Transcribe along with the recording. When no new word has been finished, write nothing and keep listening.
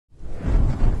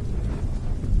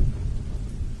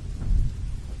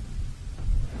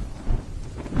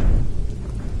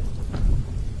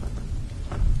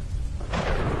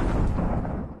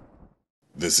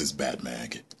This is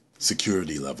BatMag.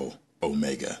 Security level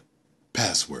Omega.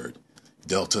 Password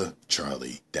Delta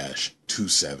Charlie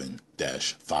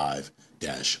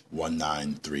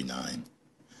 27-5-1939.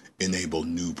 Enable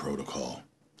new protocol.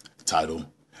 Title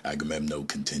Agamemnon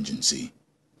Contingency.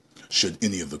 Should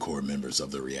any of the core members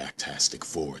of the Reactastic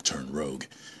 4 turn rogue,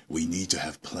 we need to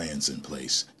have plans in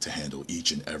place to handle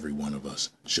each and every one of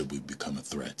us should we become a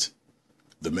threat.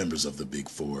 The members of the Big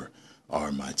Four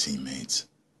are my teammates,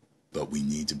 but we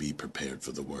need to be prepared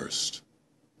for the worst.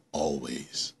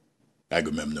 Always.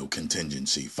 Agamemnon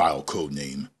Contingency, file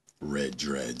codename Red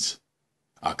Dreads.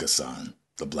 Akasan,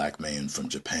 the black man from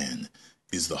Japan,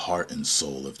 is the heart and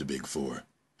soul of the Big Four.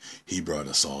 He brought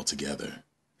us all together.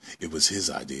 It was his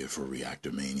idea for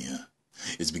Reactor Mania.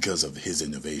 It's because of his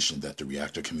innovation that the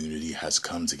reactor community has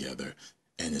come together,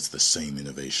 and it's the same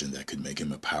innovation that could make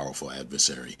him a powerful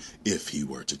adversary if he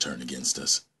were to turn against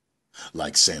us.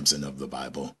 Like Samson of the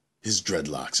Bible, his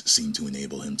dreadlocks seem to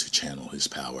enable him to channel his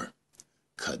power.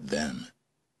 Cut them,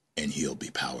 and he'll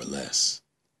be powerless.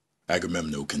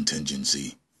 Agamemnon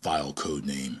Contingency, file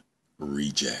codename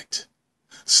Reject.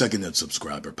 Second in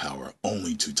subscriber power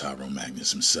only to Tyrone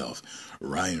Magnus himself,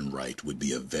 Ryan Wright would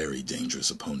be a very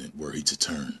dangerous opponent were he to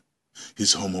turn.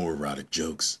 His homoerotic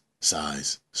jokes,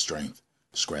 size, strength,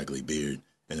 scraggly beard,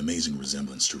 and amazing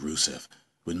resemblance to Rusev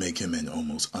would make him an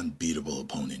almost unbeatable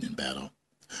opponent in battle.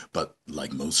 But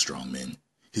like most strong men,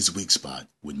 his weak spot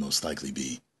would most likely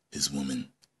be his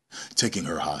woman. Taking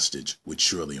her hostage would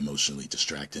surely emotionally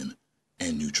distract him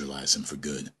and neutralize him for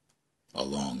good,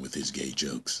 along with his gay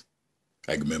jokes.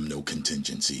 Agamemnon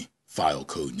Contingency, file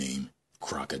codename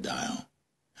Crocodile.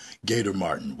 Gator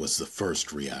Martin was the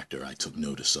first reactor I took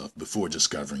notice of before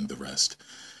discovering the rest.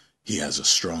 He has a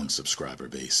strong subscriber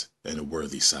base and a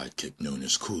worthy sidekick known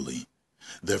as Cooley.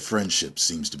 Their friendship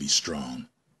seems to be strong,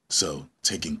 so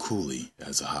taking Cooley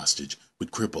as a hostage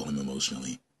would cripple him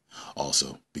emotionally.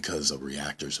 Also, because a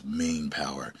reactor's main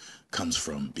power comes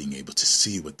from being able to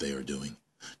see what they are doing.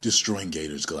 Destroying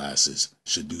Gator's glasses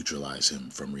should neutralize him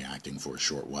from reacting for a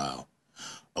short while.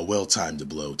 A well-timed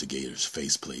blow to Gator's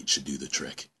faceplate should do the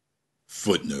trick.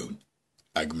 Footnote: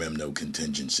 Agamemnon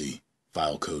Contingency,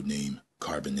 file codename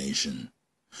Carbonation.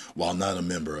 While not a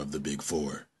member of the Big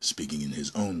Four, speaking in his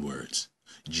own words,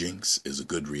 Jinx is a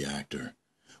good reactor,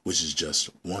 which is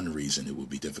just one reason it would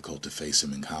be difficult to face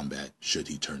him in combat should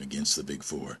he turn against the Big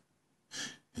Four.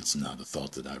 It's not a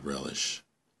thought that I relish.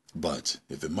 But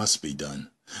if it must be done,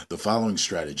 the following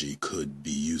strategy could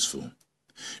be useful.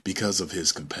 Because of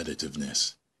his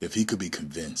competitiveness, if he could be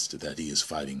convinced that he is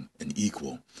fighting an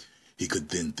equal, he could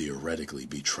then theoretically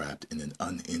be trapped in an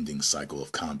unending cycle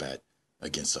of combat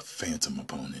against a phantom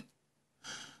opponent.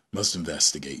 Must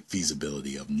investigate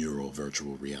feasibility of neural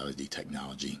virtual reality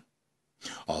technology.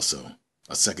 Also,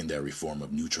 a secondary form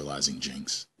of neutralizing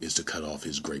Jinx is to cut off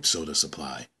his grape soda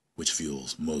supply, which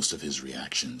fuels most of his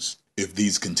reactions. If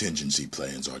these contingency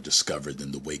plans are discovered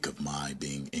in the wake of my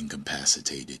being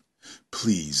incapacitated,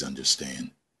 please understand,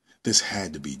 this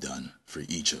had to be done for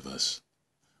each of us.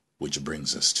 Which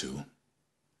brings us to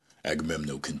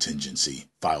Agamemnon Contingency,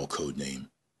 file codename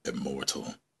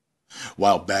Immortal.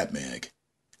 While BatMag,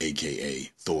 aka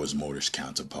Thor's Mortis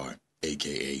counterpart,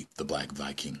 aka the Black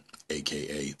Viking,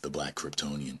 aka the Black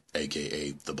Kryptonian,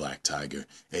 aka the Black Tiger,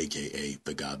 aka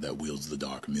the God that wields the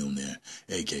Dark Mjolnir,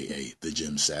 aka the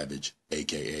Gem Savage,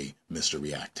 aka Mr.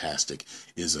 Reactastic,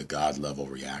 is a god-level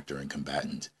reactor and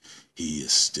combatant, he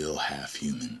is still half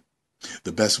human.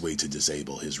 The best way to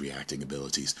disable his reacting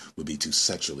abilities would be to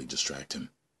sexually distract him.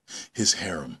 His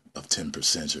harem of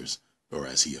 10%ers, or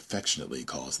as he affectionately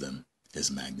calls them,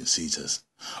 his Magnusitas,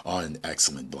 are an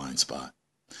excellent blind spot.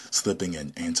 Slipping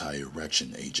an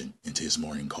anti-erection agent into his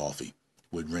morning coffee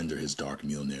would render his Dark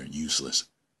Mjolnir useless,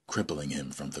 crippling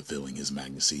him from fulfilling his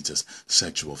Magnusitas'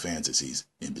 sexual fantasies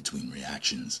in between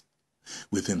reactions.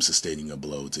 With him sustaining a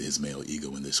blow to his male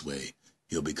ego in this way,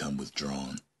 he'll become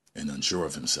withdrawn and unsure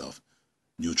of himself,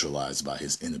 neutralized by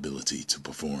his inability to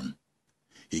perform.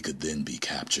 He could then be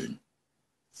captured.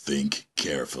 Think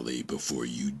carefully before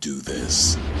you do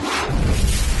this.